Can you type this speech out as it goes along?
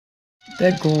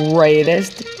The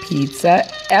greatest pizza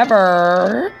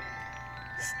ever.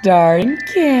 Starring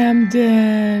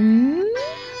Camden.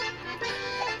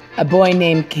 A boy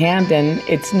named Camden,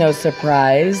 it's no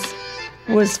surprise,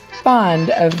 was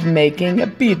fond of making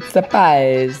pizza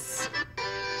pies.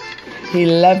 He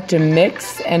loved to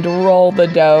mix and roll the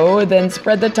dough, then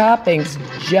spread the toppings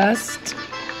just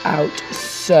out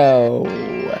so.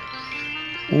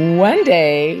 One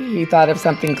day, he thought of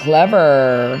something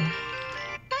clever.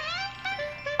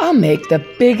 I'll make the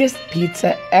biggest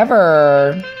pizza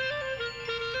ever.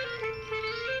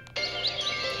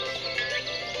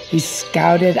 He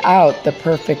scouted out the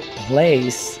perfect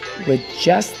place with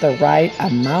just the right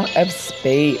amount of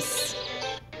space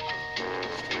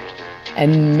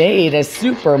and made a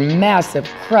super massive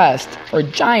crust for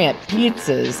giant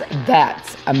pizzas.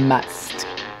 That's a must.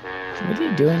 What are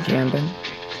you doing, Camden?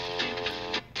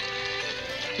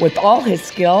 With all his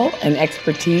skill and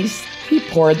expertise, he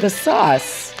poured the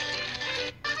sauce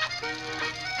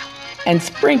and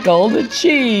sprinkled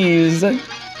cheese.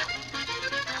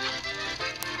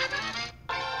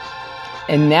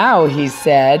 And now, he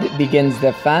said, begins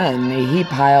the fun. He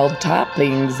piled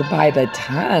toppings by the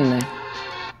ton.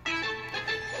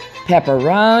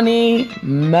 Pepperoni,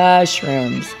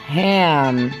 mushrooms,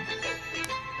 ham,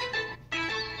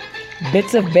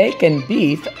 bits of bacon,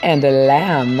 beef, and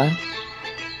lamb.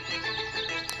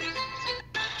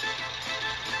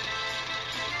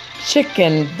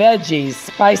 Chicken, veggies,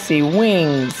 spicy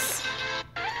wings.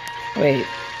 Wait,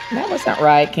 that wasn't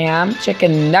right, Cam.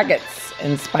 Chicken nuggets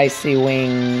and spicy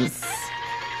wings.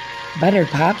 Buttered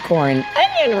popcorn,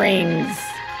 onion rings.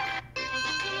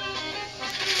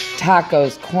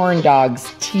 Tacos, corn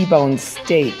dogs, T-bone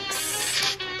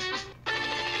steaks.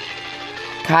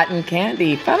 Cotton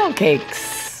candy, funnel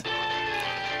cakes.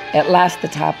 At last the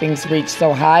toppings reached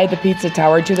so high the pizza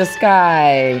towered to the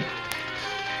sky.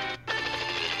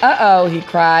 Uh-oh, he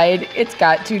cried, it's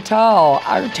got too tall.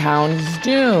 Our town's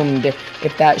doomed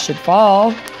if that should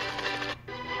fall.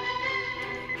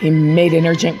 He made an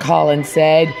urgent call and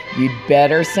said, you'd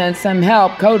better send some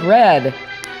help, code red.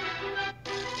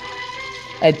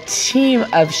 A team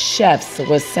of chefs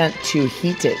was sent to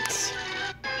heat it,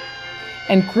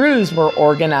 and crews were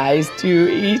organized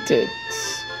to eat it.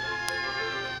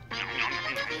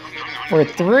 For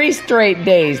 3 straight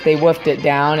days, they wolfed it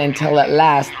down until at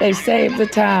last they saved the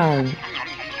town.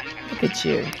 Look at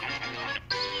you.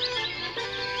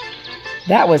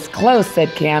 That was close, said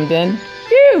Camden.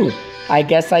 Phew, I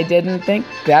guess I didn't think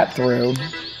that through.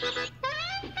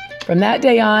 From that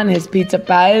day on, his pizza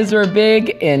pies were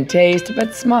big in taste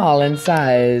but small in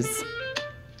size.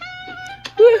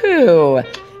 Woohoo!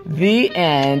 The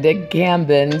end.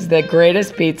 Camden's the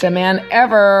greatest pizza man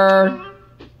ever.